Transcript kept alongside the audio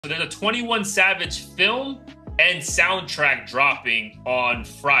So there's a 21 Savage film and soundtrack dropping on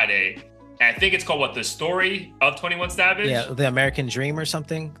Friday. And I think it's called what? The Story of 21 Savage? Yeah, The American Dream or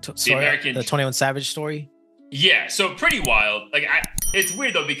something. The 21 Savage story. Yeah, so pretty wild. Like, it's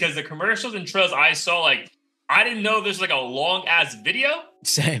weird though, because the commercials and trailers I saw, like, I didn't know there's like a long ass video.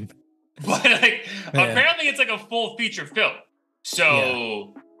 Same. But like, apparently it's like a full feature film.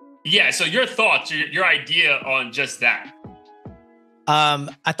 So yeah, so your thoughts, your idea on just that.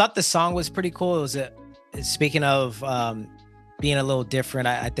 I thought the song was pretty cool. It was speaking of being a little different.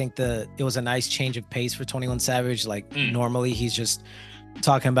 I think it was a nice change of pace for 21 Savage. Like normally he's just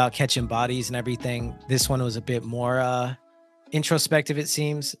talking about catching bodies and everything. This one was a bit more introspective, it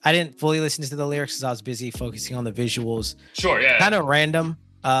seems. I didn't fully listen to the lyrics because I was busy focusing on the visuals. Sure, yeah. Kind of random.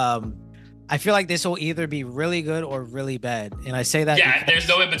 I feel like this will either be really good or really bad. And I say that there's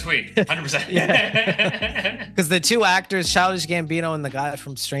no in between. 100%. Yeah. Because the two actors, Childish Gambino and the guy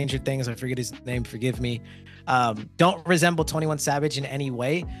from Stranger Things, I forget his name, forgive me, don't resemble 21 Savage in any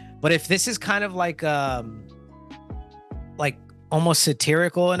way. But if this is kind of like almost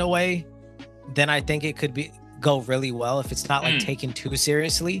satirical in a way, then I think it could go really well if it's not like taken too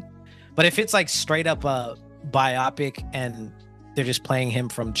seriously. But if it's like straight up a biopic and they're just playing him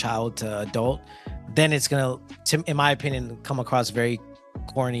from child to adult, then it's gonna, in my opinion, come across very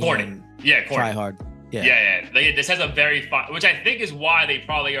corny. And try hard. Yeah. Like, this has a very fun, which I think is why they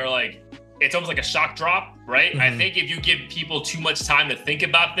probably are like, it's almost like a shock drop, right? I think if you give people too much time to think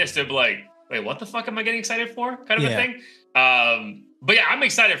about this, they'll be like, wait, what the fuck am I getting excited for? Kind of a thing. But yeah, I'm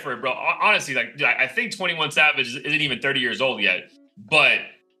excited for it, bro. Honestly, like, dude, I think 21 Savage isn't even 30 years old yet, but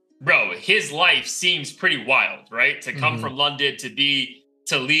bro, his life seems pretty wild, right? To come from London,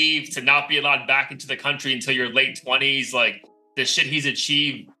 to leave, to not be allowed back into the country until your late 20s, like the shit he's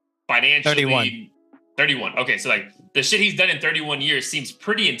achieved financially. 31. Okay, so like the shit he's done in 31 years seems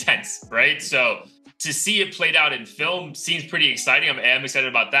pretty intense, right? So to see it played out in film seems pretty exciting. I am excited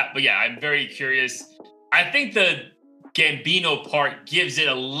about that. But yeah, I'm very curious. I think the Gambino part gives it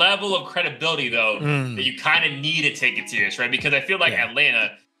a level of credibility, though, that you kind of need to take it serious, right? Because I feel like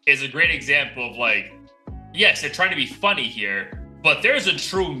Atlanta is a great example of like, yes, they're trying to be funny here, but there's a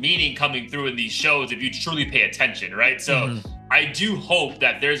true meaning coming through in these shows if you truly pay attention, right? So I do hope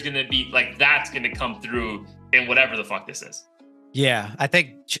that there's going to be like, that's going to come through in whatever the fuck this is. Yeah, I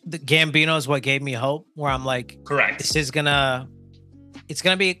think the Gambino is what gave me hope, where I'm like, correct. This is it's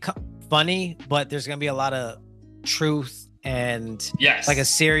gonna be funny, but there's gonna be a lot of truth and like a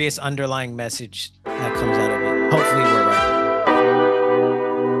serious underlying message that comes out of it.